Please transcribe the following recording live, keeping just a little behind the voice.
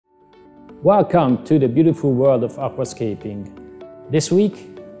Welcome to the beautiful world of aquascaping. This week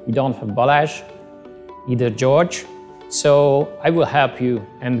we don't have Balázs, either George, so I will help you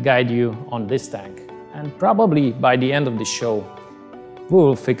and guide you on this tank. And probably by the end of the show, we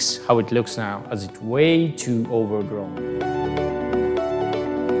will fix how it looks now, as it's way too overgrown.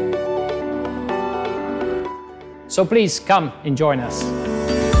 So please come and join us.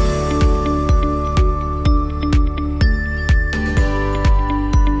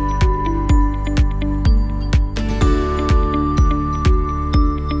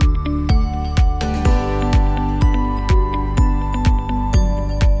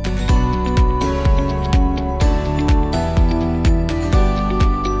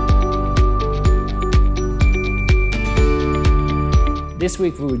 This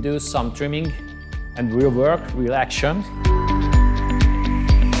week we will do some trimming and real work, real action.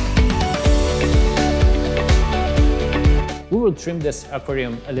 We will trim this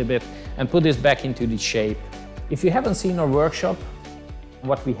aquarium a little bit and put this back into the shape. If you haven't seen our workshop,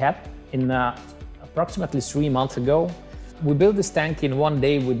 what we had in approximately 3 months ago, we built this tank in one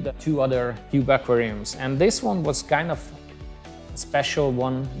day with 2 other tube aquariums. And this one was kind of a special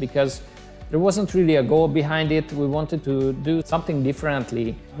one because there wasn't really a goal behind it. We wanted to do something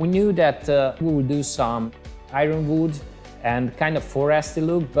differently. We knew that we would do some ironwood and kind of foresty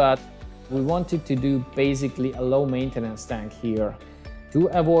look, but we wanted to do basically a low maintenance tank here to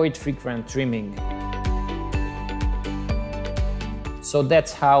avoid frequent trimming. So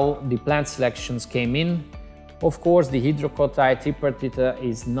that's how the plant selections came in. Of course, the hydrocotyle tripartite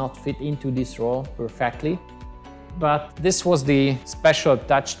is not fit into this role perfectly. But this was the special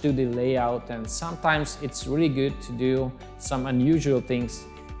touch to the layout, and sometimes it's really good to do some unusual things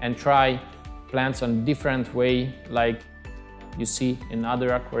and try plants on a different way, like you see in other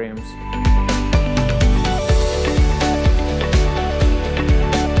aquariums.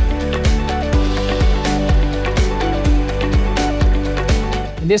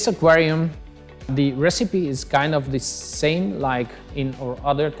 In this aquarium, the recipe is kind of the same like in our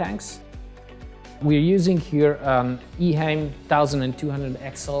other tanks. We're using here an Eheim 1200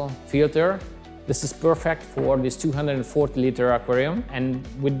 XL filter. This is perfect for this 240-liter aquarium. And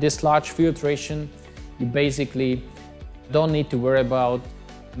with this large filtration, you basically don't need to worry about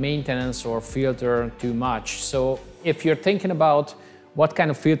maintenance or filter too much. So if you're thinking about what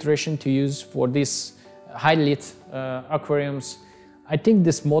kind of filtration to use for these high-lit aquariums, I think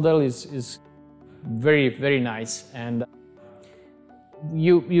this model is very, very nice. And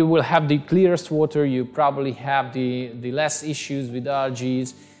you will have the clearest water, you probably have the less issues with algae,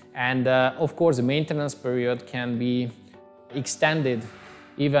 and of course the maintenance period can be extended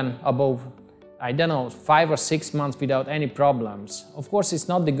even above, I don't know, 5 or 6 months without any problems. Of course it's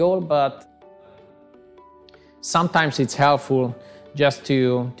not the goal, but sometimes it's helpful just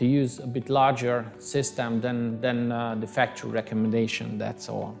to use a bit larger system than the factory recommendation, that's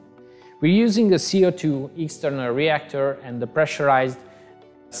all. We're using a CO2 external reactor and the pressurized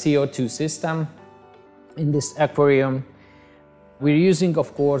CO2 system in this aquarium. We're using,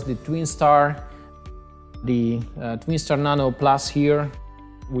 of course, the TwinStar, the TwinStar Nano Plus here,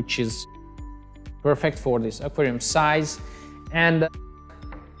 which is perfect for this aquarium size. And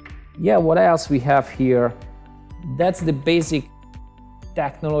yeah, what else we have here? That's the basic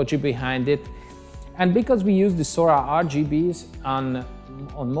technology behind it. And because we use the Sora RGBs on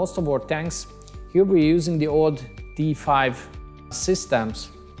most of our tanks, here we're using the old T5 systems,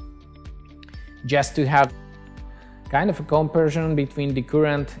 just to have kind of a comparison between the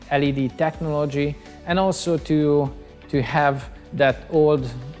current LED technology and also to have that old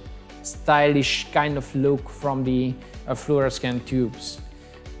stylish kind of look from the fluorescent tubes.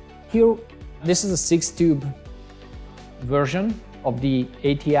 Here, this is a 6-tube version of the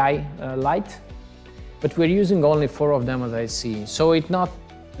ATI light, but we're using only 4 of them as I see. So it not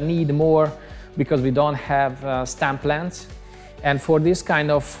need more because we don't have stem plants. And for this kind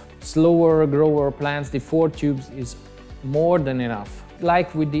of slower grower plants, the 4 tubes is more than enough.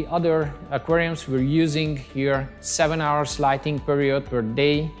 Like with the other aquariums, we're using here 7 hours lighting period per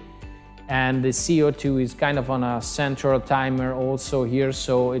day. And the CO2 is kind of on a central timer also here,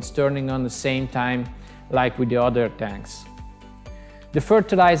 so it's turning on the same time like with the other tanks. The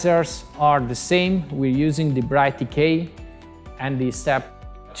fertilizers are the same. We're using the Bright Decay and the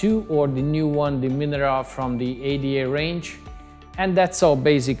Step 2, or the new one, the Mineral from the ADA range. And that's all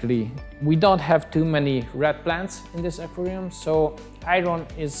basically. We don't have too many red plants in this aquarium, so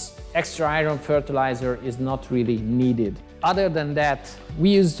extra iron fertilizer is not really needed. Other than that, we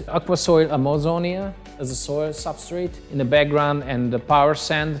used Aquasoil Amazonia as a soil substrate in the background and the power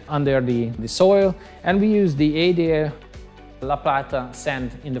sand under the soil, and we used the ADA La Plata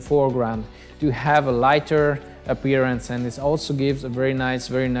sand in the foreground to have a lighter appearance, and it also gives a very nice,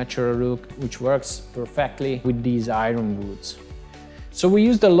 very natural look, which works perfectly with these iron woods. So we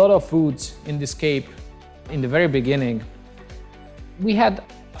used a lot of woods in this cape in the very beginning. We had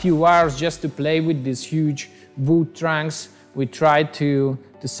a few hours just to play with these huge wood trunks. We tried to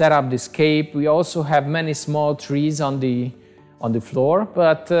set up this cape. We also have many small trees on the floor,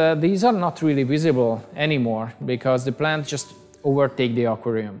 but these are not really visible anymore because the plants just overtake the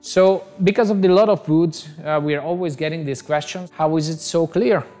aquarium. So because of the lot of woods, we are always getting this question: how is it so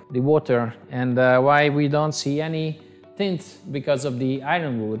clear, the water, and why we don't see any tint because of the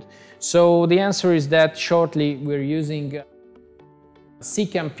ironwood? So the answer is that shortly we're using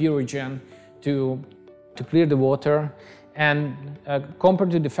Seachem Purigen to clear the water, and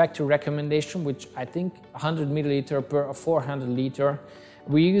compared to the factory recommendation, which I think 100 milliliter per 400 liter,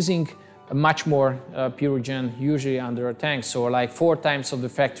 we're using much more Purigen usually under a tank, so like 4 times of the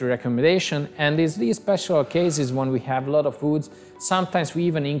factory recommendation. And in these special cases when we have a lot of woods, sometimes we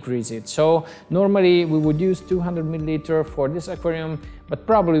even increase it. So normally we would use 200 milliliter for this aquarium, but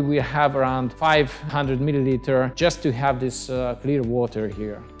probably we have around 500 milliliter just to have this clear water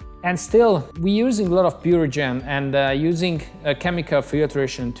here. And still, we're using a lot of Purigen and using chemical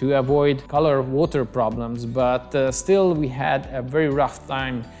filtration to avoid color water problems, but still we had a very rough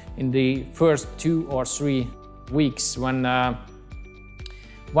time in the first 2 or 3 weeks when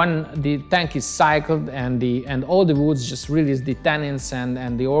the tank is cycled and all the woods just release the tannins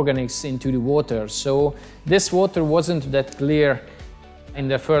and the organics into the water. So this water wasn't that clear in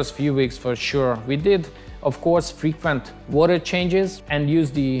the first few weeks for sure. We did, of course, frequent water changes and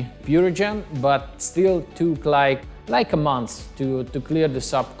use the Purigen, but still took like a month to clear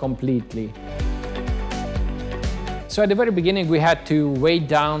this up completely. So at the very beginning we had to weight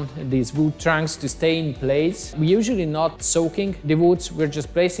down these wood trunks to stay in place. We're usually not soaking the woods, we're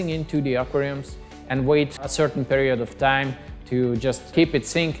just placing into the aquariums and wait a certain period of time to just keep it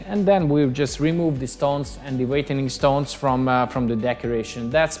sink, and then we'll just remove the stones and the whitening stones from the decoration.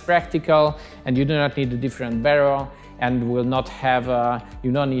 That's practical, and you do not need a different barrel, and will not have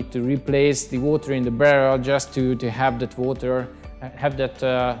you don't need to replace the water in the barrel just to have that water, have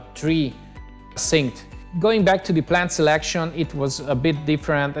that tree sinked. Going back to the plant selection, it was a bit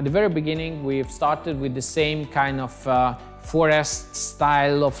different. At the very beginning we've started with the same kind of forest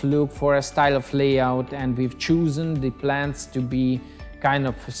style of look, forest style of layout, and we've chosen the plants to be kind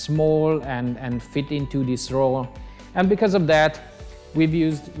of small and fit into this role. And because of that, we've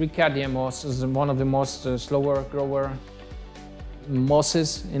used Ricardia moss as one of the most slower grower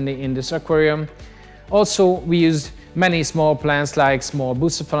mosses in this aquarium. Also, we used many small plants like small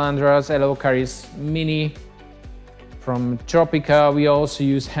Bucephalandras, Elocaris mini from Tropica. We also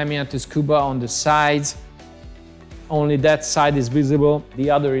use Hemianthus cuba on the sides. Only that side is visible, the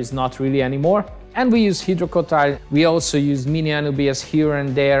other is not really anymore. And we use Hydrocotyle. We also use Mini Anubias here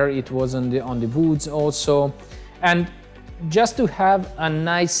and there. It was on the woods also. And just to have a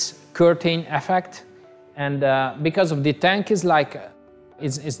nice curtain effect, and because of the tank is like,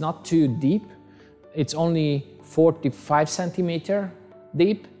 it's not too deep. It's only 45 centimeter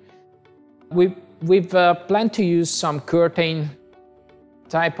deep. We've planned to use some curtain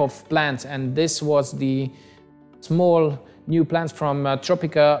type of plants, and this was the small new plants from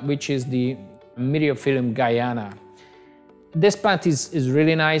Tropica, which is the Myriophyllum Guyana. This plant is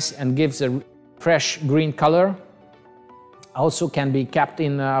really nice and gives a fresh green color. Also can be kept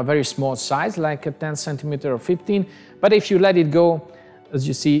in a very small size, like a 10 centimeter or 15, but if you let it go, as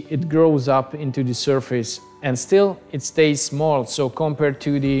you see, it grows up into the surface and still it stays small. So compared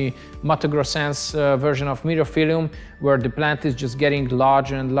to the Mato Grossense version of Myriophyllum, where the plant is just getting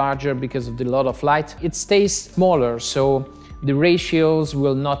larger and larger because of the lot of light, it stays smaller, so the ratios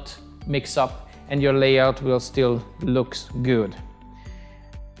will not mix up and your layout will still look good.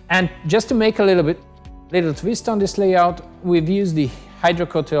 And just to make a little twist on this layout, we've used the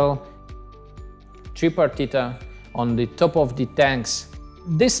Hydrocotyle tripartita on the top of the tanks.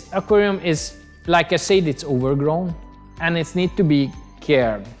 This aquarium is, like I said, it's overgrown and it needs to be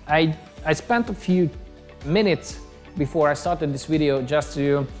cared. I spent a few minutes before I started this video just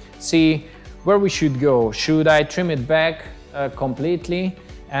to see where we should go. Should I trim it back completely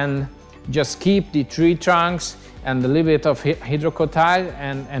and just keep the tree trunks and a little bit of Hydrocotyle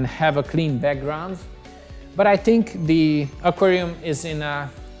and have a clean background? But I think the aquarium is in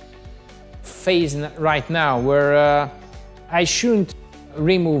a phase right now where I shouldn't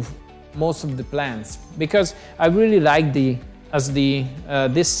remove most of the plants, because I really like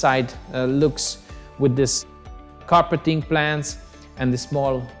this side looks with this carpeting plants and the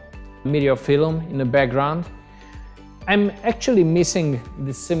small Myriophyllum in the background. I'm actually missing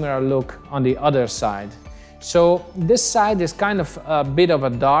the similar look on the other side. So this side is kind of a bit of a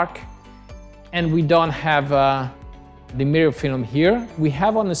dark, and we don't have the mirror film here. We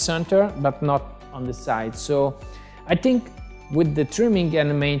have on the center, but not on the side. So I think with the trimming and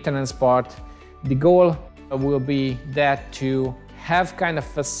the maintenance part, the goal will be that to have kind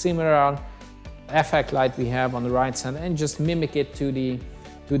of a similar effect like we have on the right side and just mimic it to the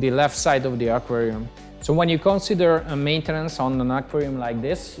left side of the aquarium. So when you consider a maintenance on an aquarium like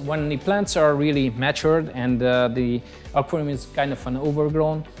this, when the plants are really matured and the aquarium is kind of an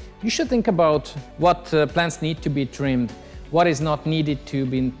overgrown, you should think about what plants need to be trimmed, what is not needed to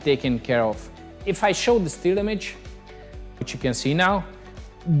be taken care of. If I show the still image, which you can see now,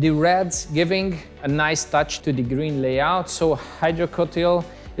 the red's giving a nice touch to the green layout, so hydrocotyl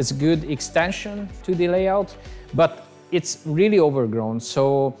is a good extension to the layout, but it's really overgrown.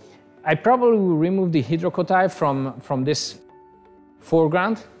 So I probably will remove the hydrocotyl from this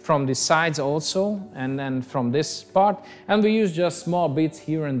foreground, from the sides also, and then from this part, and we use just small bits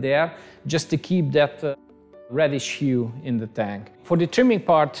here and there just to keep that reddish hue in the tank. For the trimming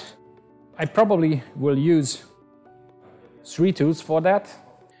part, I probably will use 3 tools for that.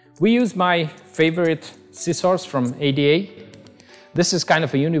 We use my favorite scissors from ADA. This is kind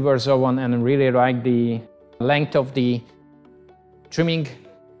of a universal one, and I really like the length of the trimming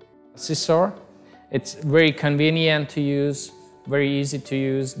scissor. It's very convenient to use, very easy to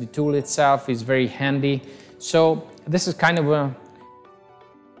use. The tool itself is very handy. So this is kind of a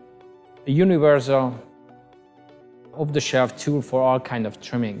universal off-the-shelf tool for all kind of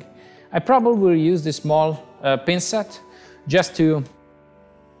trimming. I probably will use this small pin set just to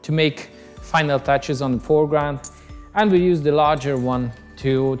make final touches on the foreground, and we use the larger one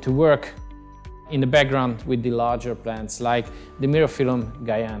to work in the background with the larger plants like the Mirrorphyllum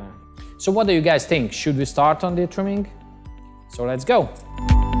Guyana. So what do you guys think? Should we start on the trimming? So let's go!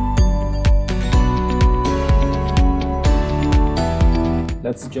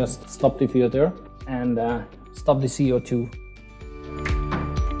 Let's just stop the filter and stop the CO2.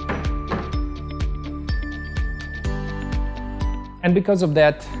 And because of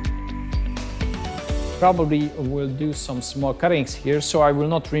that, probably we'll do some small cuttings here, so I will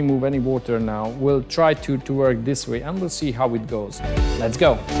not remove any water now. We'll try to work this way and we'll see how it goes. Let's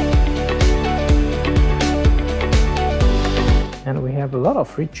go! And we have a lot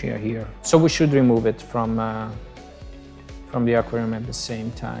of Ritchia here, so we should remove it from the aquarium at the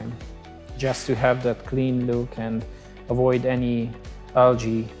same time, just to have that clean look and avoid any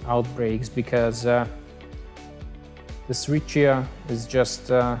algae outbreaks, because this Ritchia is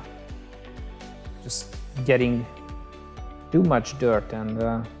just getting too much dirt,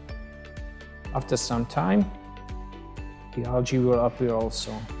 and after some time the algae will appear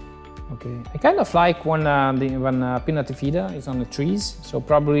also. Okay, I kind of like when Pinnatifida is on the trees, so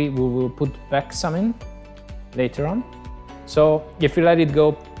probably we will put back some in later on. So if you let it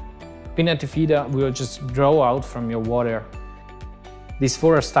go, Pinnatifida will just grow out from your water. These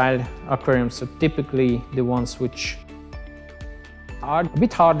forest style aquariums are typically the ones which are a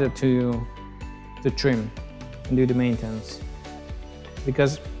bit harder to trim and do the maintenance,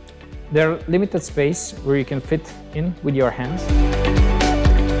 because they're limited space where you can fit in with your hands.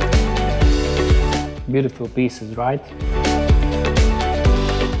 Beautiful pieces, right?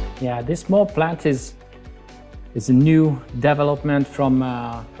 Yeah, this small plant is a new development from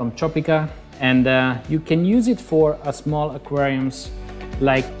Tropica, and you can use it for a small aquariums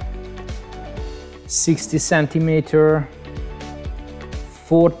like 60 centimeter,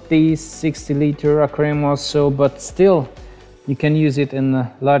 40, 60 liter aquarium also, but still you can use it in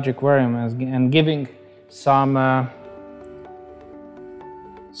a large aquarium and giving some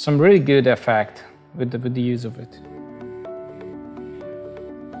really good effect with the use of it.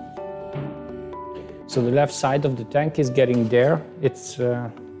 So the left side of the tank is getting there. It's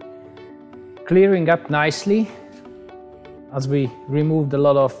clearing up nicely as we removed a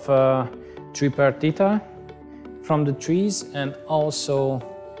lot of tripartita from the trees, and also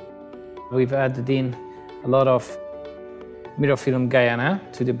we've added in a lot of Mirrorphyllum Guyana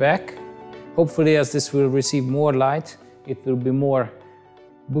to the back. Hopefully, as this will receive more light, it will be more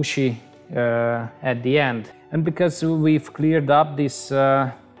bushy at the end. And because we've cleared up this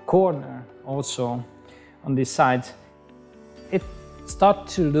corner also on this side, it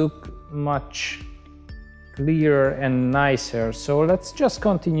starts to look much clearer and nicer. So let's just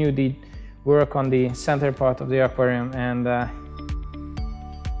continue the work on the center part of the aquarium and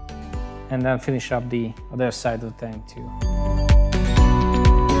then finish up the other side of the tank too.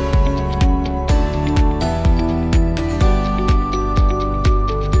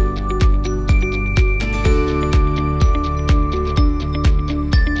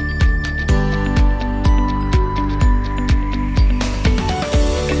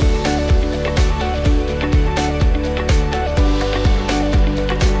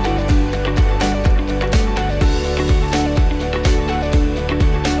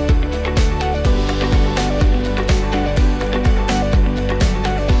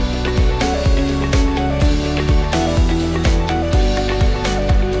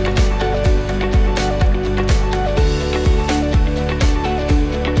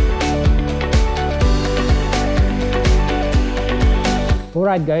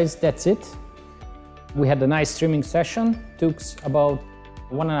 Alright guys, that's it. We had a nice streaming session, took about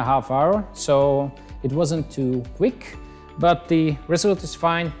 1.5 hours, so it wasn't too quick, but the result is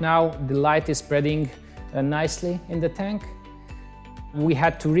fine. Now the light is spreading nicely in the tank. We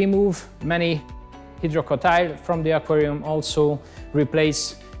had to remove many hydrocotyle from the aquarium, also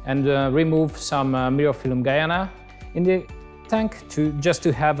replace and remove some myriophyllum guyana in the tank just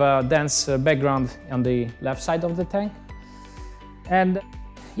to have a dense background on the left side of the tank. And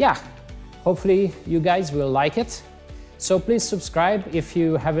yeah, hopefully you guys will like it. So please subscribe if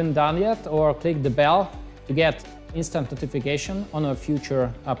you haven't done yet, or click the bell to get instant notification on our future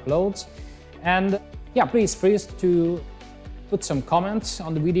uploads. And yeah, please feel free to put some comments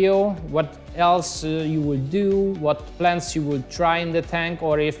on the video, what else you will do, what plants you will try in the tank,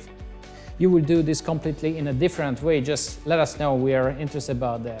 or if you will do this completely in a different way, just let us know. We are interested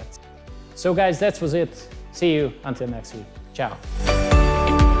about that. So guys, that was it. See you until next week. Ciao.